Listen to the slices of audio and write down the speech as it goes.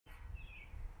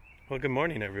Well, good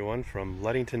morning everyone from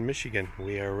Ludington, Michigan.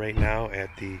 We are right now at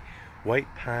the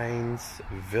White Pines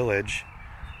Village.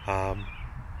 Got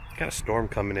a storm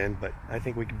coming in, but I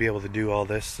think we could be able to do all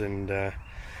this and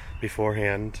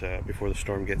beforehand, before the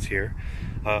storm gets here.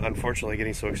 Unfortunately,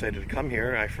 getting so excited to come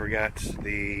here, I forgot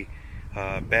the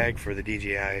bag for the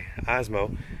DJI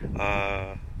Osmo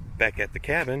back at the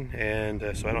cabin,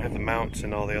 and so I don't have the mounts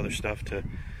and all the other stuff to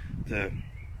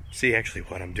see actually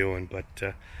what I'm doing.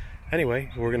 But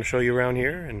anyway, we're going to show you around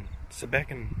here and sit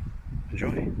back and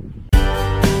enjoy.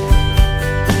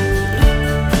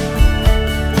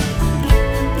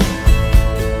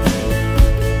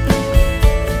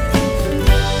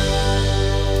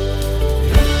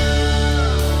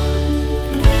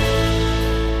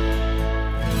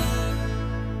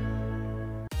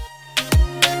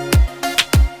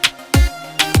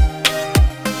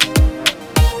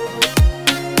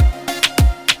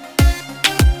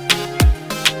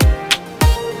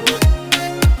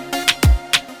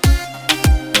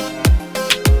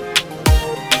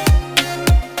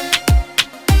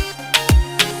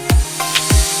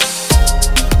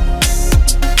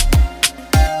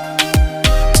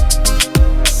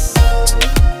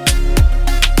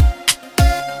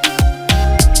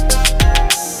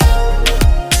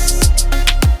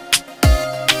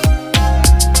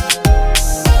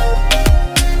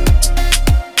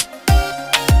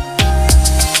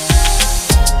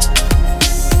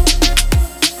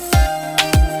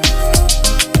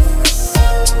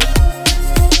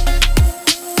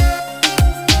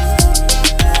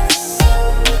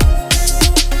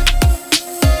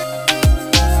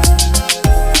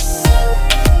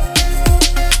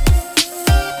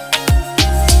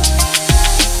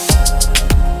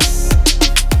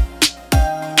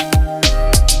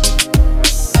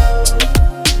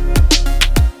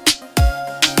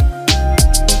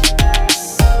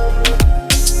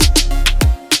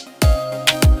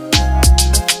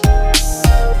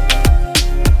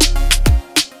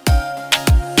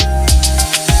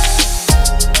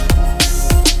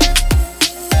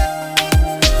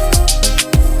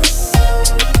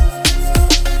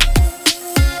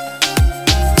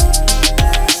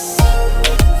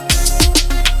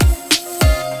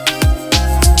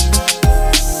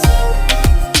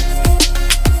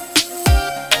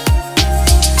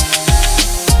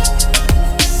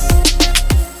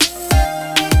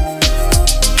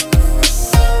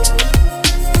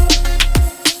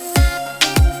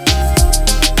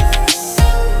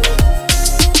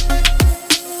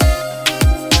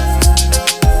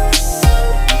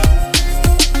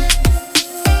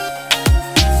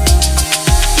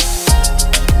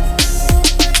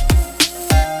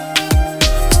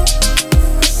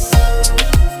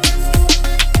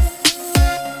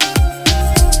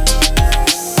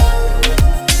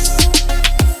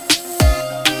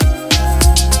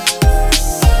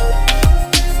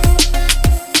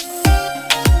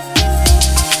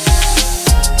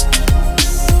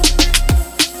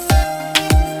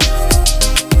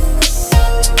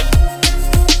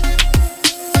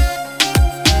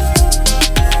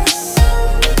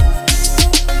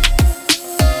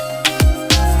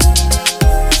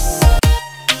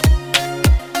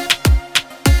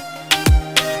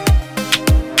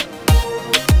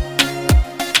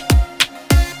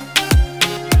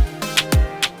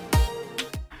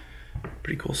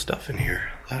 Pretty cool stuff in here.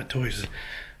 A lot of toys.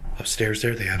 Upstairs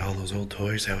there, they had all those old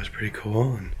toys. That was pretty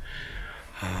cool.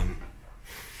 And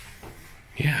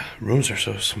yeah, rooms are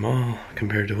so small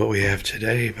compared to what we have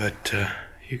today, but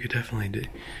you could definitely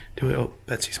do it. Oh,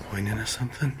 Betsy's pointing at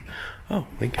something. Oh,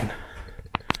 Lincoln.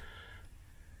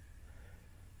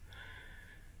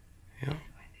 Yeah.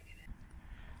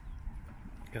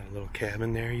 Got a little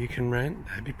cabin there you can rent.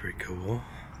 That'd be pretty cool.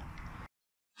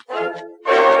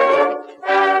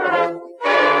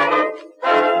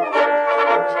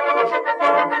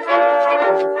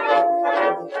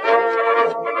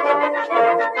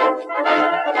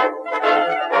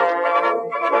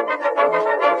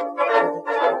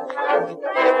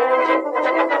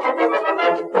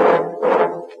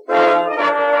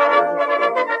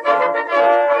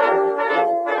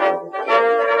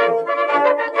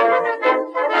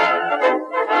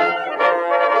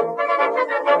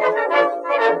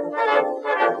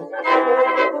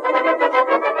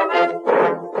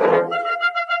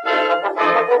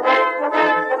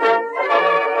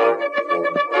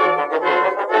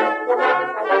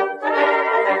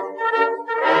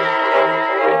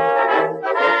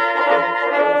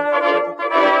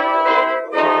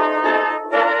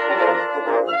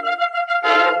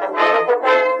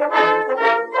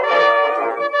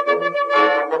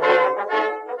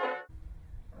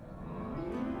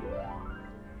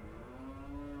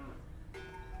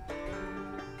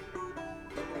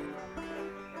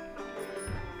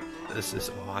 This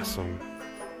is awesome.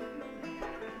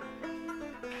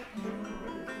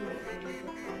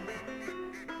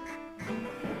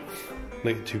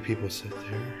 Look at two people sit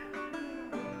there.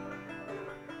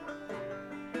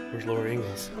 Where's Laura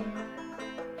Ingalls?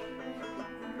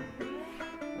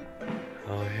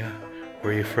 Oh yeah.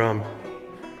 Where are you from?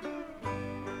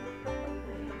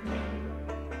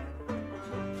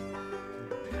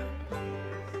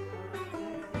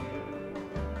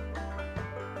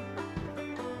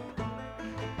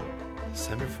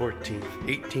 December 14th,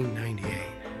 1898.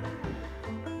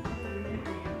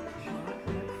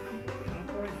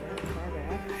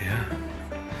 Yeah.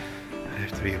 I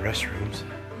have to be restrooms.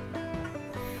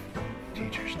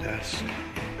 Teacher's desk.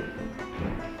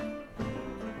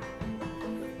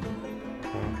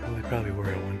 Oh, well, they probably were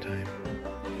at one time.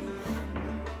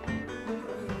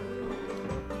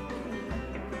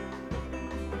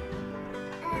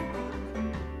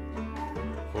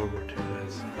 World War II,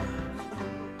 that's...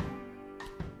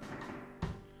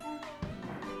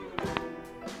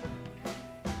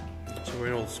 So we're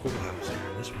in an old schoolhouse here.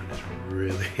 This one is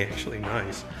really actually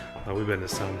nice. We've been to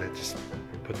some that just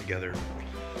were put together,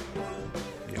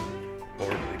 you know,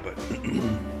 horribly, but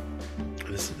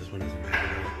this one isn't bad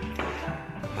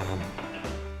at all.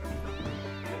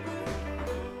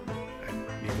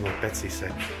 Even like Betsy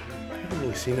said, I haven't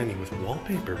really seen any with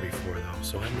wallpaper before though,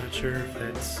 so I'm not sure if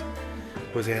that's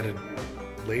was added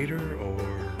later or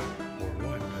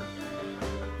what.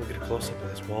 But we'll get a close up of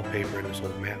this wallpaper and this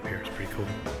old map here. It's pretty cool.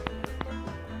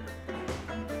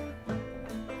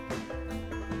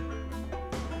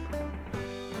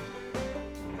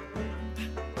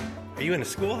 Are you in a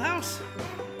schoolhouse?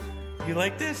 You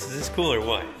like this? Is this cool or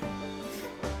what?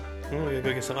 We're gonna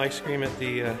go get some ice cream at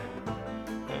the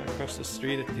across the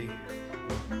street at the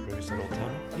where's the old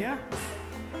tunnel? Yeah.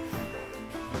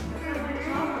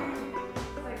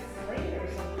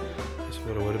 That's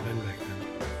what it would have been back then.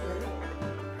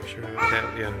 Pretty sure it was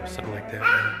that, yeah, something like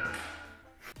that.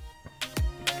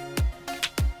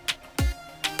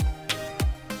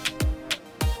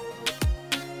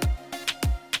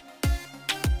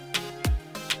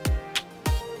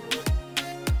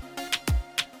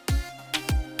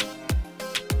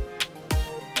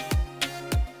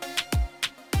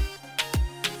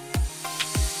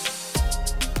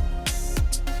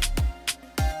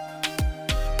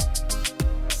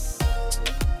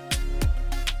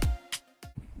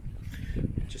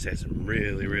 Just had some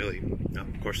really,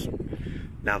 of course,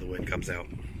 now the wind comes out.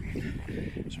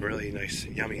 Some really nice,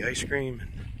 yummy ice cream.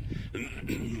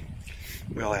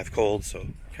 We all have colds, so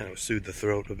kind of soothed the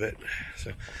throat a bit.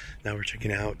 So now we're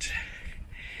checking out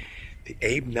the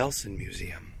Abe Nelson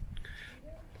Museum.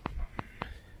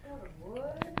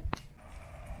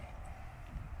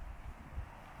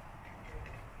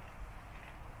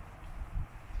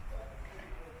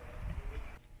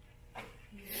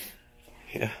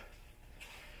 Yeah.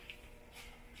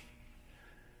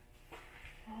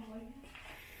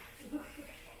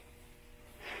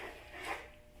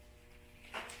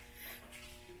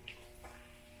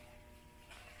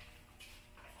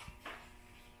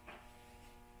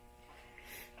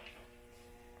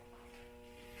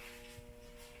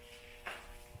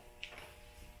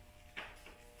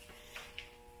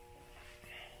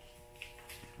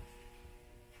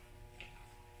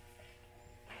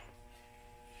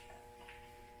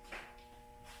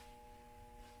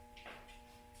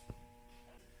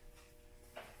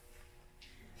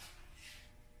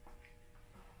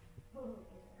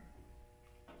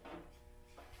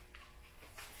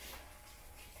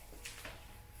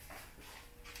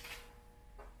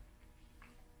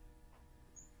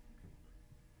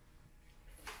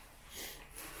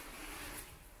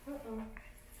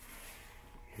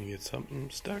 You get something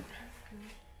stuck?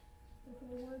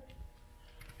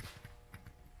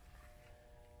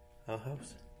 Our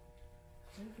house?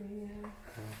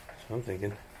 That's what I'm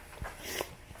thinking.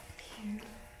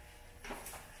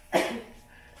 Did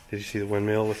you see the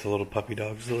windmill with the little puppy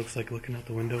dogs that looks like looking out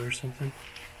the window or something?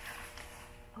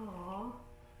 Aww.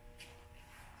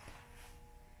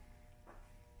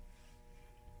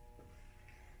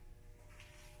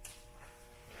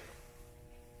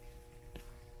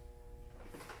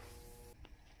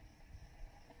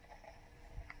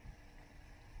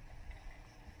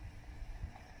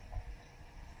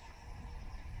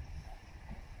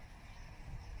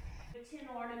 Tin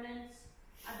ornaments.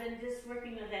 I've been just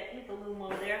working on that ink loom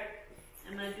over there.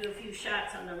 I'm going to do a few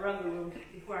shots on the rubber room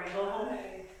before I go home.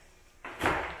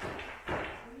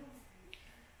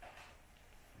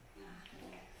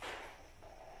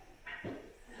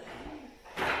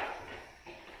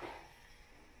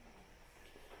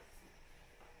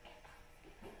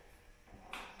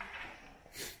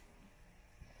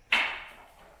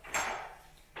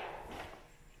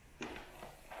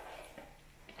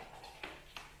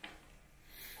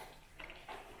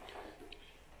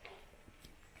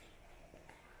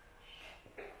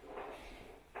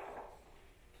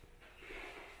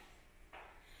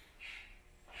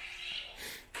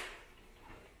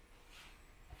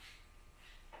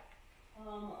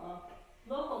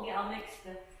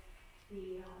 makes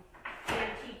the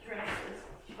antique dresses.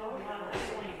 She does a lot of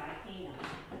sewing by hand.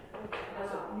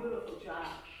 That's a beautiful job.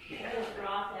 I just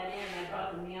brought that in. I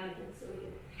brought the mannequin so we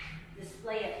could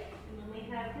display it. And when we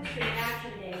have History in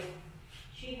Action Day,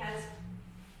 she has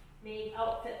made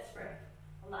outfits for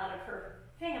a lot of her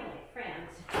family, friends.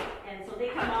 And so they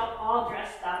come out all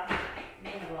dressed up and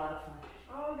they have a lot of fun.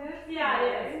 Oh, that's Yeah,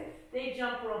 it nice. is. They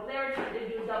jump rope. They were trying to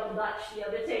do double dutch the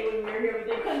other day when we were here, but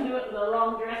they couldn't do it with the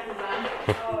long dresses on.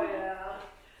 Oh, yeah.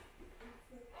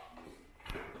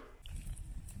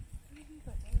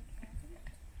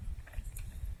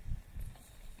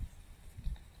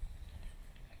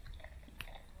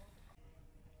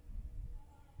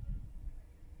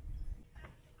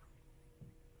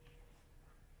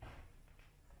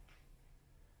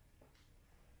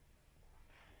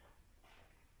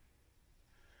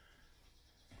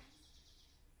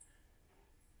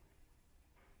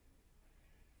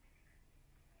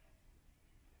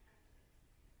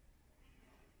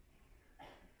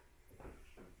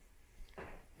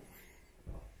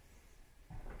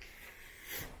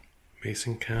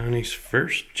 Mason County's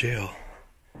first jail.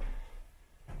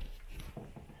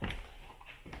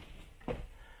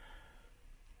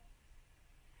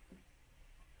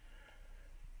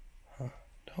 Huh.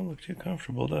 Don't look too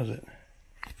comfortable, does it?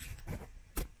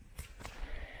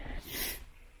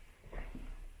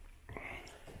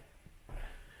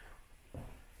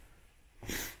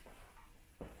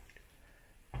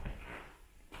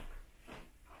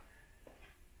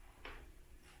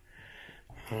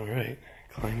 All right.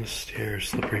 Climb the stairs,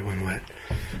 slippery when wet.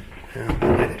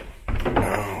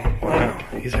 Oh, wow,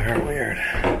 these are weird.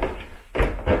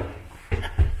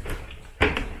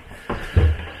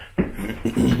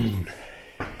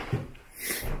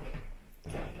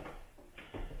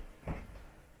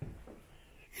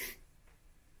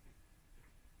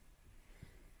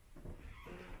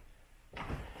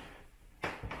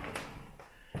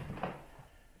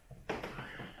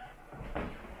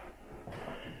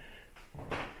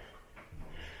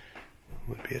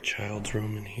 Would be a child's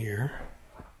room in here.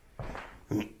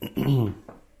 There's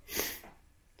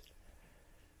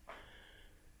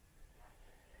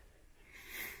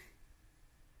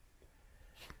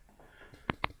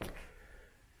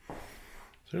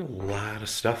a lot of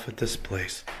stuff at this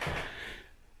place.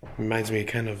 Reminds me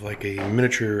kind of like a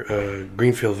miniature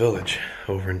Greenfield Village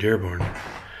over in Dearborn.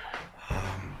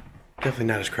 Definitely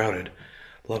not as crowded.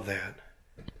 Love that.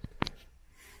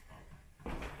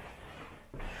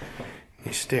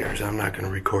 These stairs, I'm not going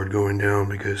to record going down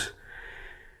because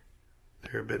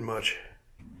they're a bit much.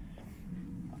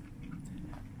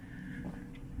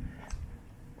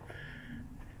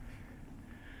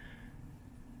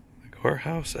 The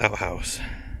courthouse outhouse.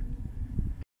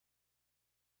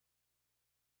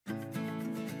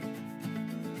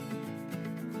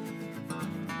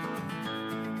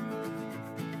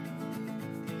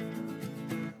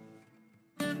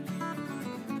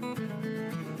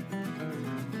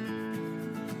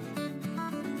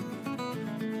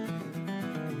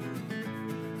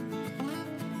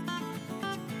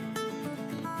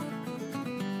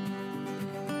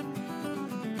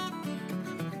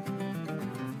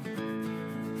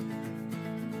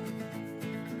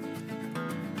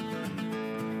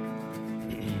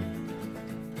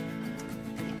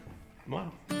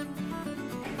 Wow.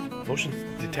 Motion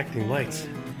detecting lights.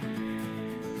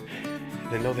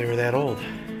 Didn't know they were that old.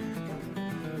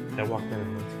 I walked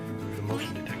in the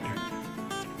motion detector.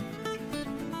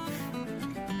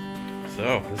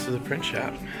 So, this is a print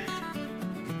shop.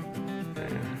 I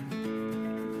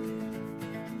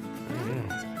don't know.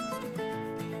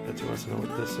 Bet you wants to know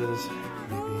what this is.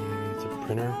 Maybe it's a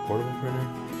printer, portable printer.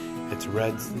 It's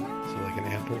red, so like an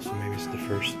Apple, so maybe it's the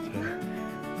first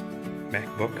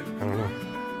MacBook. I don't know.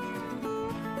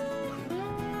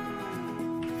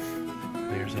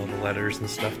 There's all the letters and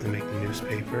stuff to make the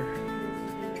newspaper.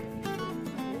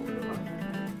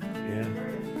 Yeah.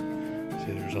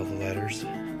 See, there's all the letters.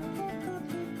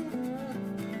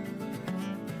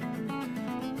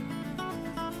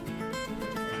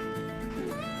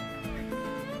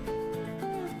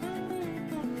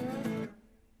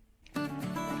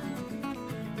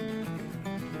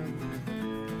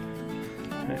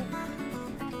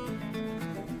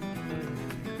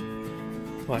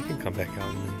 Well, I can come back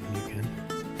out and you can.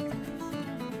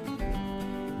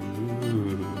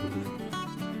 Ooh.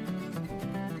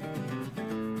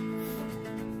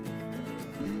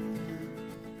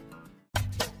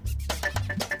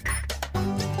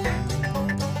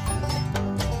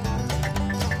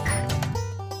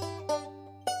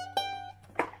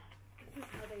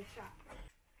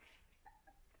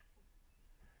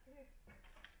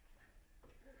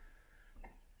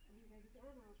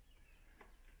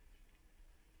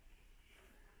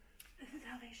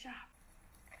 Nice shop.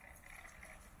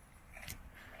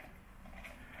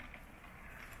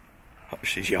 Oh,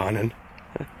 she's yawning.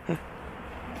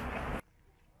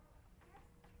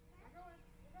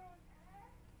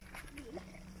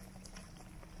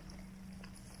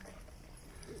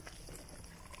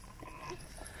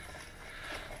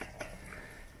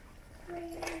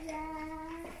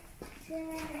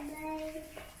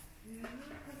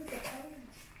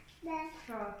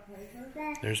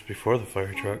 There's before the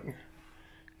fire truck.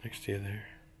 Next to you there.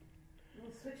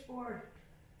 Little switchboard.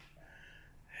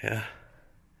 Yeah.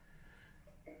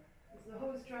 There's the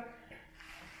hose truck.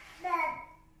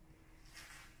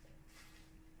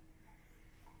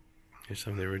 Here's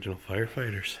some of the original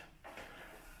firefighters.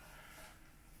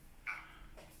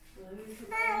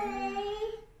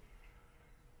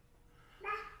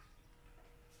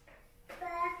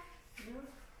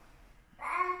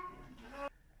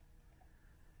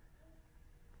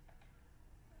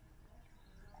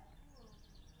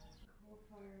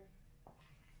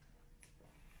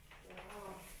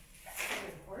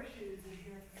 Horseshoes in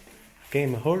here.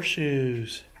 Game of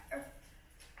horseshoes.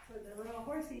 For the little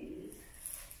horsies.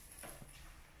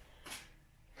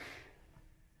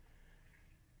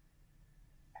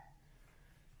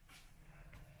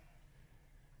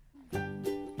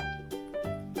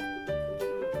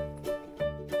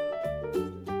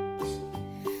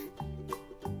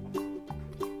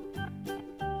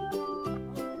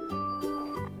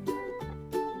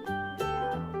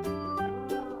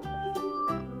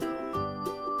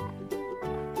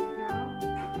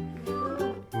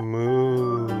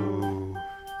 Moo.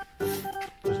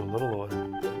 There's a little one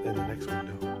in the next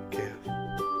window. Calf.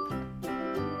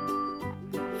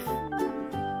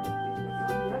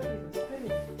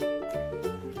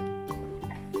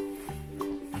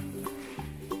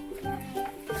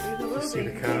 You see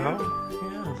the cow?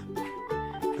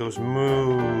 Yeah. Goes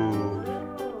moo.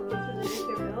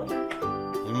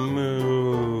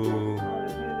 Moo.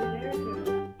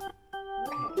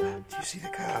 Do you see the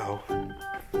cow?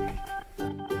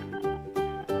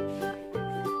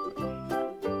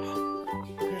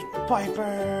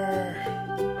 Piper!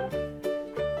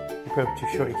 You're probably too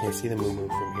short, you can't see the moo moo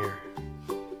from here.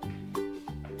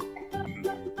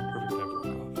 Perfect time for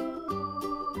a cough.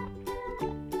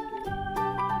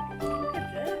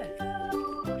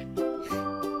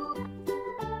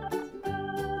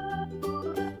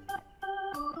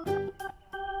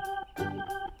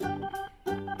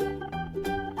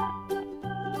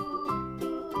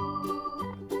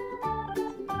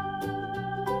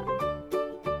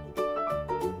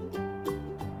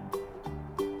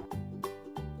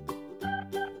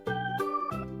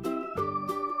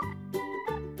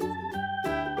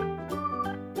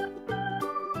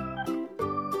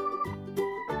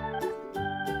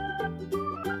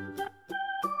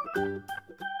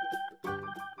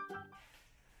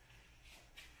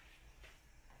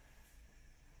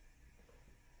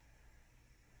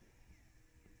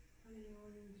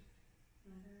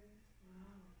 Look at this. Wow,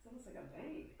 it's almost like a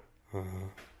bank.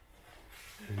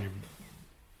 And your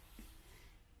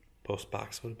post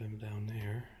box would have been down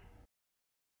there.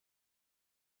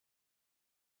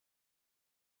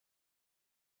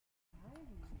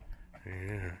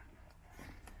 Yeah.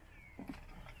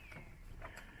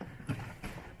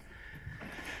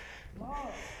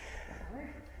 Whoa,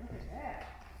 look at that.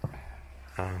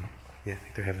 Yeah, I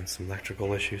think they're having some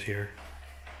electrical issues here.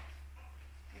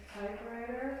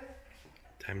 Typewriter.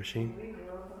 Time machine. We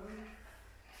grew up on it.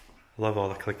 I love all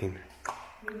the clicking.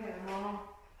 We had them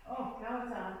all. Oh, now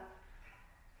it's on.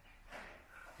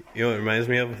 You know what it reminds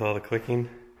me of with all the clicking?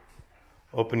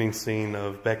 Opening scene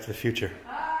of Back to the Future.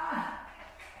 Ah!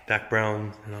 Doc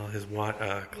Brown and all his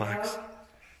clocks. Yeah.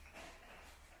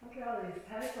 Look at all these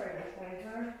typewriters,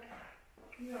 Piper.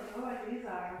 You don't know what these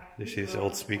are. You see these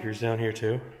old speakers down here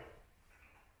too?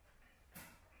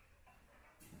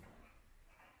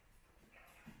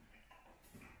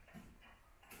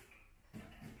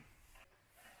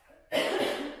 Do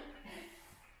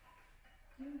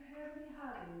you have any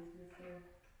hobbies, mister?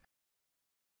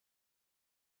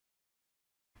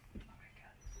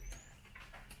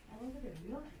 Oh, look at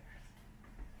wheelchairs.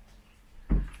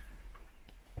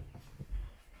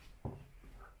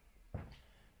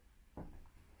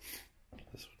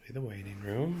 This would be the waiting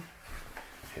room.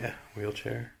 Yeah,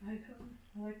 wheelchair. I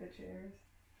like the chairs.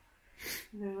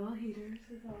 And they're little heaters,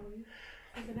 as always.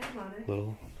 There's a name on it.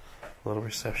 Little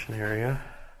reception area.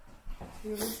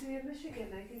 University of Michigan,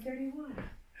 1931.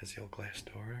 Has the old glass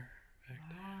door back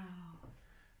there. Wow.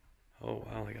 Oh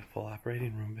wow, they got a full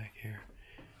operating room back here.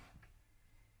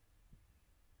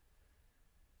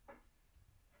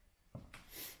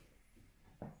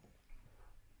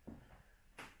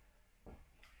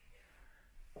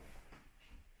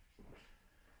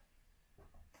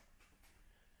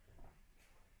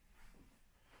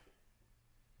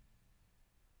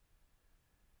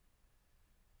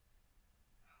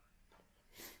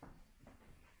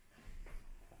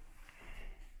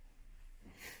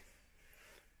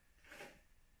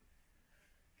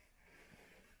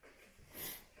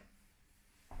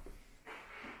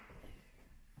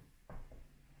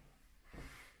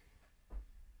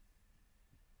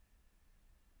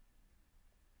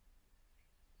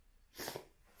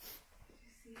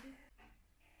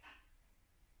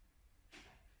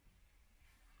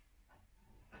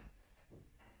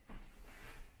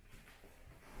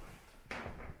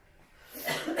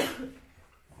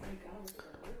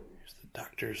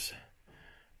 doctor's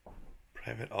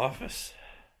private office.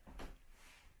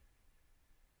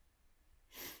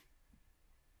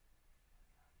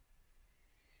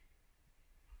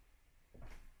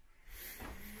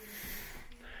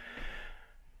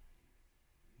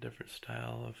 Different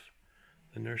style of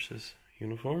the nurse's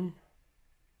uniform.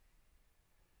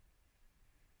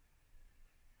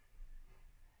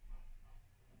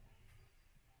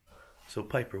 So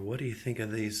Piper, what do you think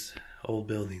of these old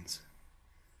buildings?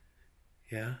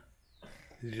 Yeah?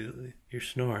 You're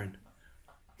snoring.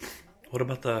 What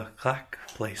about the clock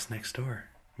place next door?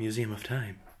 Museum of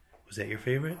Time. Was that your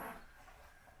favorite?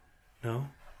 No?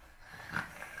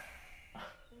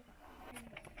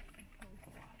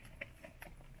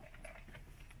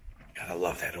 I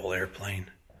love that old airplane.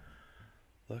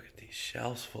 Look at these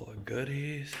shelves full of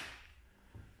goodies.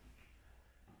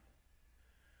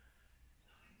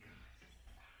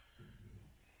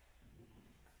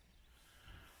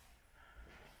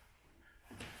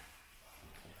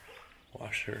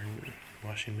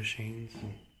 Washing machines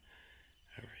and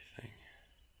everything.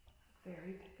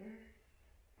 Berry picker,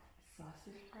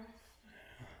 sausage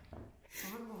press.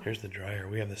 Here's the dryer.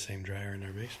 We have the same dryer in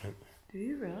our basement. Do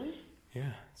you really?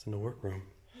 Yeah, it's in the workroom.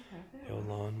 Okay. The old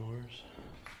lawnmowers.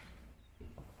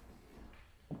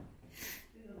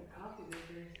 These are the coffee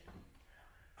makers.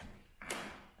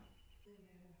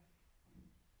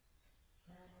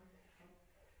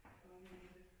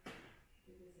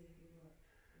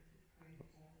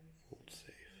 Old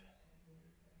safe.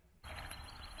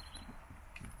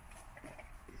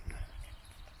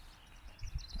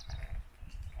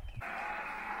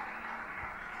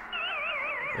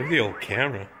 Look at the old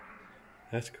camera.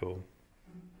 That's cool.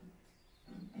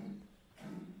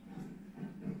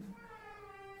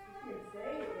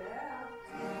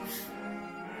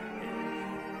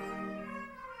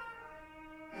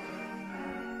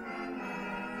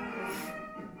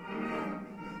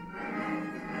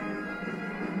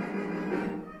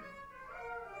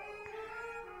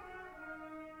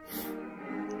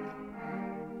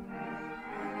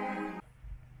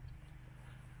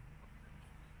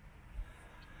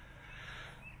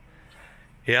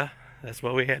 Yeah, that's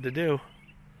what we had to do.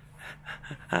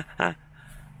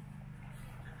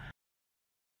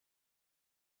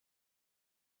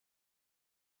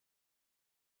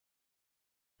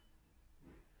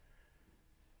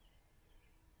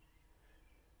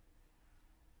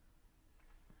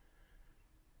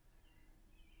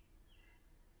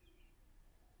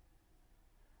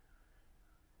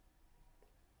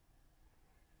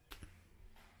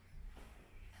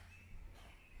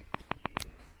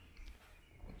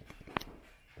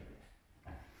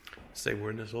 Say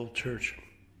we're in this old church.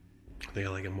 I think I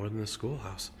like it more than the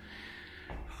schoolhouse.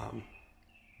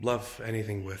 Love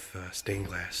anything with stained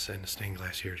glass, and the stained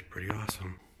glass here is pretty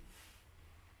awesome.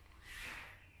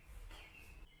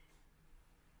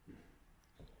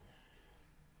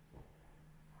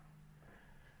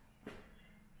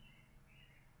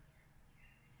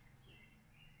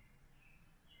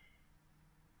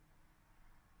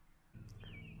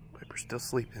 Piper's still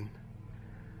sleeping.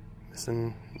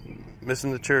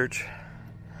 Missing the church.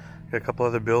 Got a couple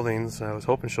other buildings. I was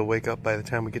hoping she'll wake up by the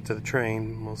time we get to the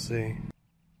train. We'll see.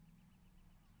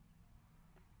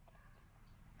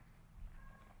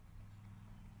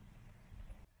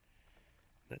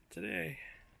 Not today.